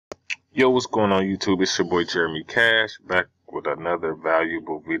Yo, what's going on YouTube? It's your boy Jeremy Cash back with another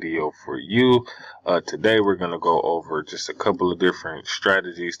valuable video for you. Today we're going to go over just a couple of different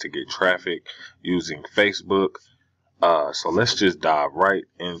strategies to get traffic using Facebook. So let's just dive right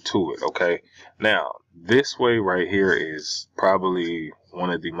into it, okay? Now, this way right here is probably one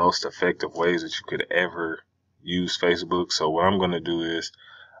of the most effective ways that you could ever use Facebook. So what I'm going to do is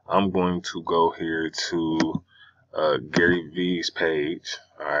I'm going to go here to Gary V's page.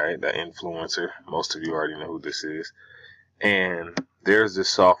 All right, the influencer. Most of you already know who this is. And there's this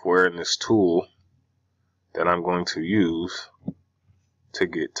software and this tool that I'm going to use to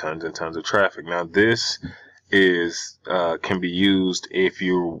get tons and tons of traffic. Now, this is can be used if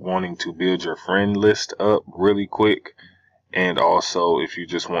you're wanting to build your friend list up really quick, and also if you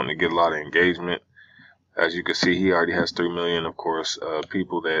just want to get a lot of engagement. As you can see, he already has 3 million, of course,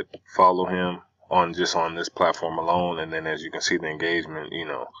 people that follow him on this platform alone. And then as you can see, the engagement,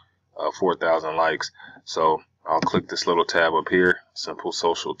 4,000 likes. So I'll click this little tab up here, simple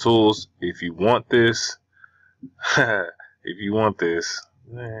social tools. If you want this, yeah,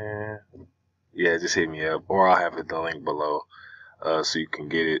 just hit me up, or I'll have the link below, so you can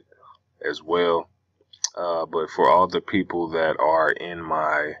get it as well. But for all the people that are in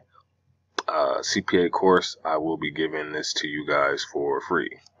my CPA course, I will be giving this to you guys for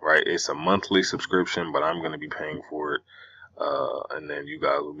free, right? It's a monthly subscription, but I'm going to be paying for it, and then you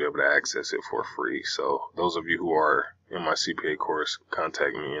guys will be able to access it for free. So those of you who are in my CPA course,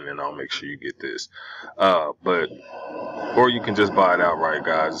 contact me, and then I'll make sure you get this. Or you can just buy it outright,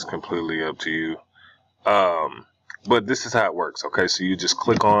 guys. It's completely up to you. But this is how it works, okay? So you just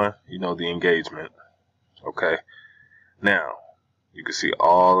click on, the engagement, okay? Now, you can see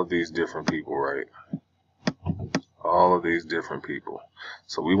all of these different people, right? All of these different people.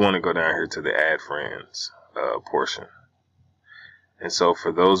 So we want to go down here to the add friends portion. And so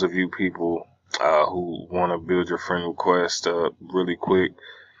for those of you people who want to build your friend request really quick,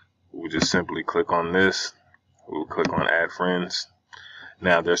 we'll just simply click on this. We'll click on add friends.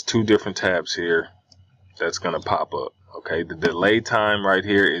 Now there's two different tabs here that's going to pop up. Okay, the delay time right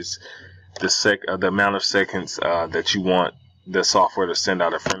here is the amount of seconds that you want the software to send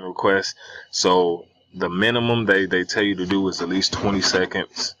out a friend request. So the minimum they tell you to do is at least 20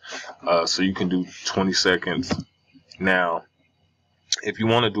 seconds. So you can do 20 seconds. Now, if you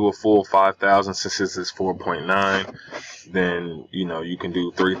want to do a full 5,000, since this is 4.9, then you can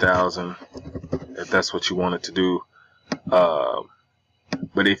do 3,000 if that's what you wanted to do.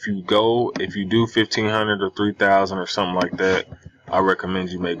 But if you do 1,500 or 3,000 or something like that, I recommend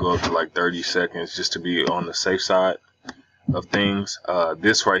you may go up to like 30 seconds just to be on the safe side of things.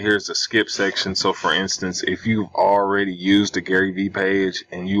 This right here is the skip section. So for instance, if you've already used the Gary V page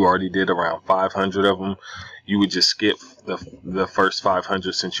and you already did around 500 of them, you would just skip the first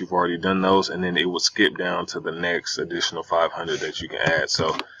 500 since you've already done those, and then it will skip down to the next additional 500 that you can add.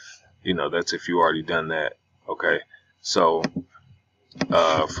 So that's if you already done that. Okay, so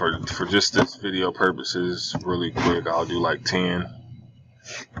for just this video purposes, really quick, I'll do like 10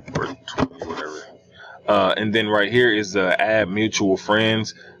 or 20, whatever. And then right here is the add mutual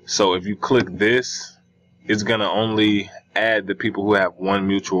friends. So if you click this, it's gonna only add the people who have one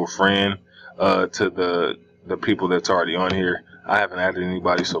mutual friend to the people that's already on here. I haven't added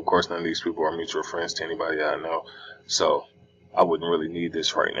anybody, so of course none of these people are mutual friends to anybody I know. So I wouldn't really need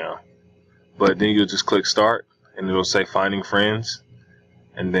this right now. But then you'll just click start, and it'll say finding friends,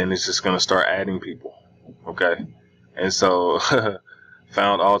 and then it's just gonna start adding people. Okay, and so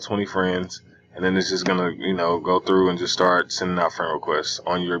found all 20 friends. And then it's just gonna, go through and just start sending out friend requests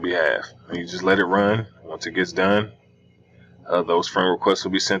on your behalf. And you just let it run. Once it gets done, those friend requests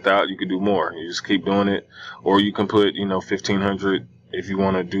will be sent out. You can do more. You just keep doing it, or you can put, 1,500 if you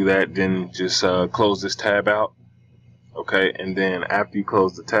want to do that. Then just close this tab out, okay? And then after you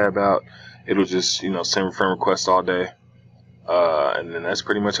close the tab out, it'll just, send friend requests all day, and then that's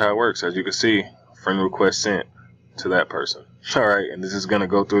pretty much how it works. As you can see, friend request sent to that person. All right, and this is going to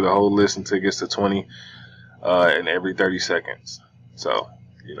go through the whole list until it gets to 20 in every 30 seconds. So,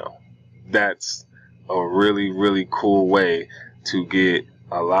 that's a really, really cool way to get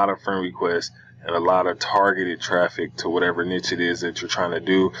a lot of friend requests and a lot of targeted traffic to whatever niche it is that you're trying to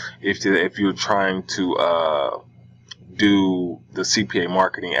do. If you're trying to do the CPA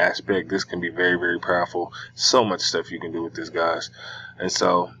marketing aspect, this can be very, very powerful. So much stuff you can do with this, guys. And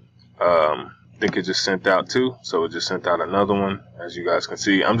so, I think it just sent out two, so it just sent out another one. As you guys can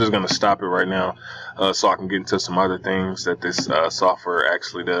see, I'm just going to stop it right now so I can get into some other things that this software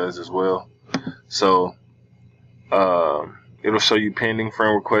actually does as well. So it'll show you pending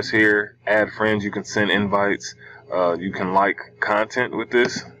friend requests here, add friends, you can send invites, you can like content with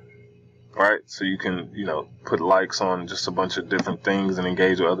this. right? So you can, put likes on just a bunch of different things and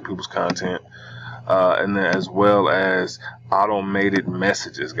engage with other people's content. And then as well as automated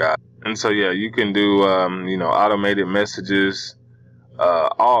messages, guys. And so, yeah, you can do, automated messages,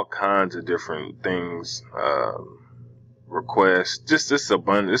 all kinds of different things, requests. Just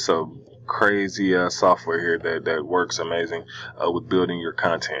it's a crazy software here that works amazing with building your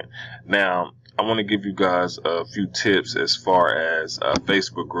content. Now, I want to give you guys a few tips as far as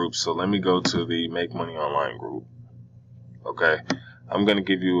Facebook groups. So let me go to the Make Money Online group. Okay, I'm going to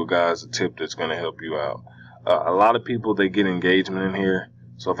give you guys a tip that's going to help you out. A lot of people, they get engagement in here.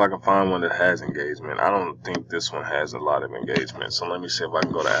 So if I can find one that has engagement, I don't think this one has a lot of engagement. So let me see if I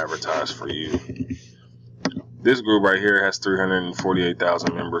can go to advertise for you. This group right here has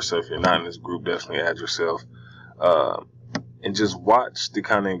 348,000 members. So if you're not in this group, definitely add yourself. And just watch the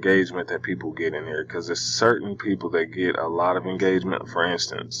kind of engagement that people get in here, because there's certain people that get a lot of engagement. For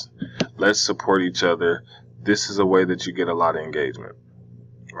instance, let's support each other. This is a way that you get a lot of engagement,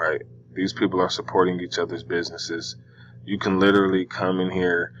 right? These people are supporting each other's businesses. You can literally come in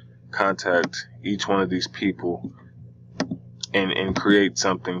here, contact each one of these people, and create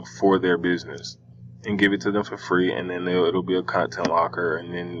something for their business and give it to them for free, and then it'll be a content locker,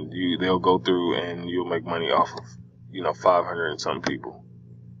 and then they'll go through and you'll make money off of 500 and some people.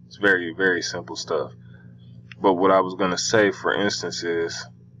 It's very, very simple stuff. But what I was going to say, for instance, is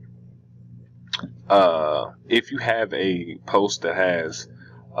if you have a post that has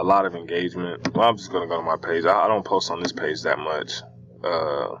a lot of engagement, well, I'm just going to go to my page. I don't post on this page that much.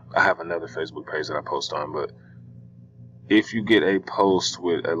 I have another Facebook page that I post on, but if you get a post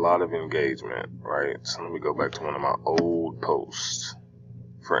with a lot of engagement, right? So let me go back to one of my old posts.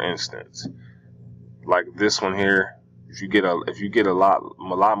 For instance, like this one here, if you get a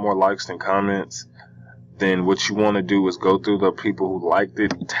lot more likes than comments, then what you want to do is go through the people who liked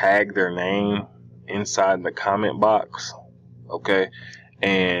it, tag their name inside the comment box, okay?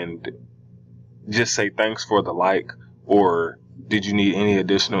 And just say thanks for the like, or did you need any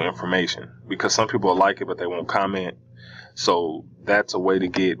additional information? Because some people like it, but they won't comment. So that's a way to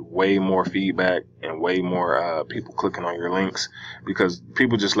get way more feedback and way more people clicking on your links, because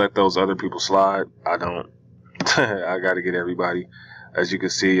people just let those other people slide. I don't. I got to get everybody. As you can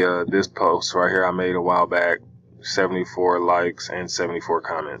see, this post right here I made a while back, 74 likes and 74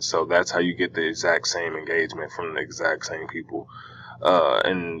 comments. So that's how you get the exact same engagement from the exact same people.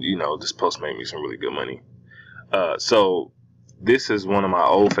 And this post made me some really good money. So this is one of my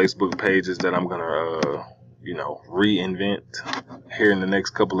old Facebook pages that I'm gonna reinvent here in the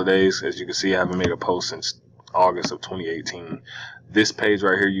next couple of days. As you can see, I haven't made a post since August of 2018. This page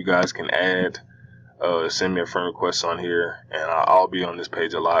right here, you guys can add, send me a friend request on here, and I'll be on this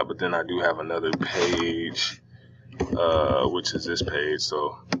page a lot. But then I do have another page, which is this page,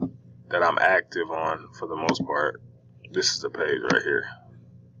 so that I'm active on for the most part. This is the page right here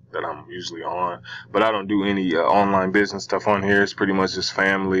that I'm usually on, but I don't do any online business stuff on here. It's pretty much just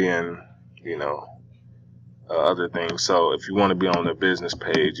family and other things. So if you want to be on the business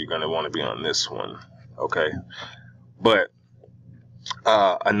page, you're going to want to be on this one. Okay. But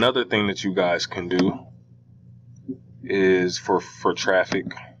another thing that you guys can do is for traffic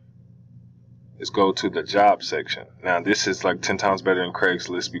is go to the job section. Now this is like 10 times better than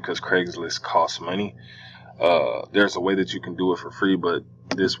Craigslist, because Craigslist costs money. There's a way that you can do it for free, but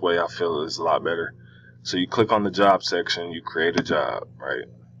this way I feel is a lot better. So you click on the job section, you create a job, right?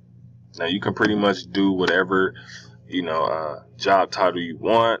 Now you can pretty much do whatever, job title you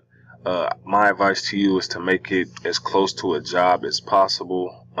want. My advice to you is to make it as close to a job as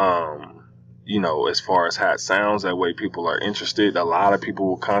possible. As far as how it sounds, that way people are interested. A lot of people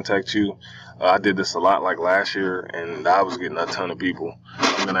will contact you. I did this a lot like last year, and I was getting a ton of people.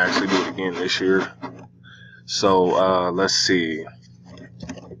 I'm going to actually do it again this year. So let's see.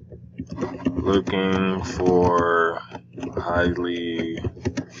 Looking for highly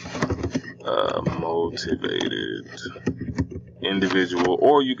motivated individual,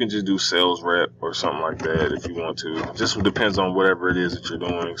 or you can just do sales rep or something like that if you want to. Just depends on whatever it is that you're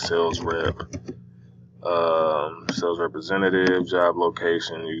doing. Sales rep, sales representative, job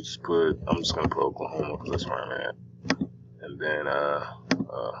location. You just put, I'm just gonna put Oklahoma because that's where I'm at. And then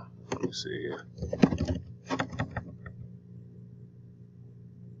let me see here.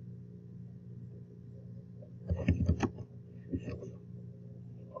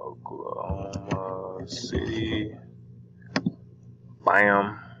 Oklahoma City.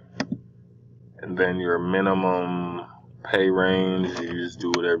 Bam. And then your minimum pay range, you just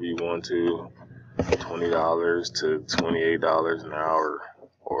do whatever you want to. $20 to $28 an hour,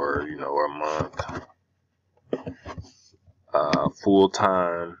 or a month. Full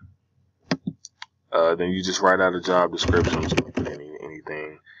time, Then you just write out a job description,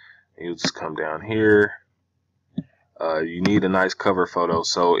 anything. And you'll just come down here. You need a nice cover photo.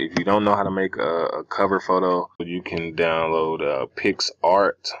 So if you don't know how to make a cover photo, you can download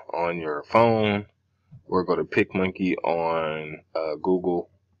PixArt on your phone, or go to PicMonkey on Google.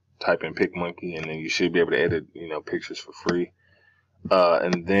 Type in PicMonkey, and then you should be able to edit, pictures for free.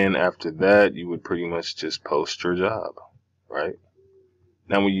 And then after that, you would pretty much just post your job, right?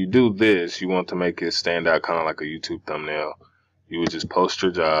 Now, when you do this, you want to make it stand out kind of like a YouTube thumbnail. You would just post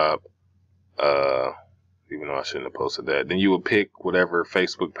your job, even though I shouldn't have posted that. Then you would pick whatever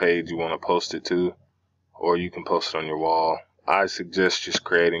Facebook page you want to post it to, or you can post it on your wall. I suggest just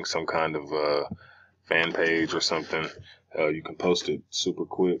creating some kind of fan page or something. You can post it super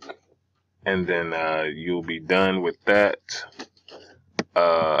quick, and then you'll be done with that.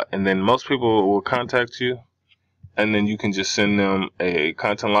 And then most people will contact you, and then you can just send them a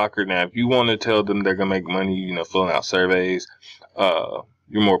content locker. Now, if you want to tell them they're gonna make money, filling out surveys,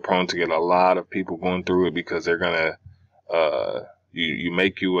 you're more prone to get a lot of people going through it, because they're gonna you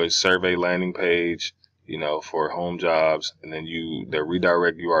make you a survey landing page, for home jobs, and then they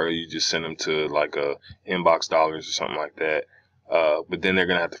redirect you, or you just send them to like a inbox dollars or something like that. But then they're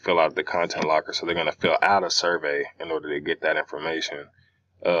gonna have to fill out the content locker, so they're gonna fill out a survey in order to get that information,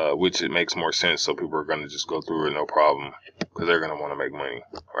 which it makes more sense. So people are gonna just go through it no problem, because they're gonna want to make money,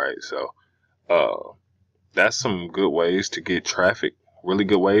 right? So that's some good ways to get traffic. Really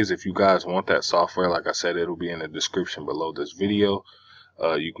good ways. If you guys want that software, like I said, it'll be in the description below this video.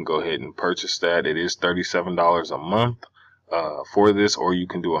 You can go ahead and purchase that. It is $37 a month for this, or you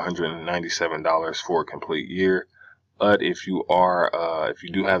can do $197 for a complete year. But if you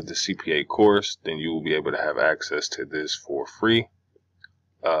do have the CPA course, then you will be able to have access to this for free.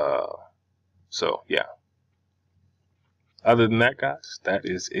 So yeah. Other than that, guys, that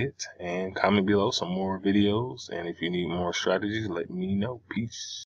is it. And comment below some more videos. And if you need more strategies, let me know. Peace.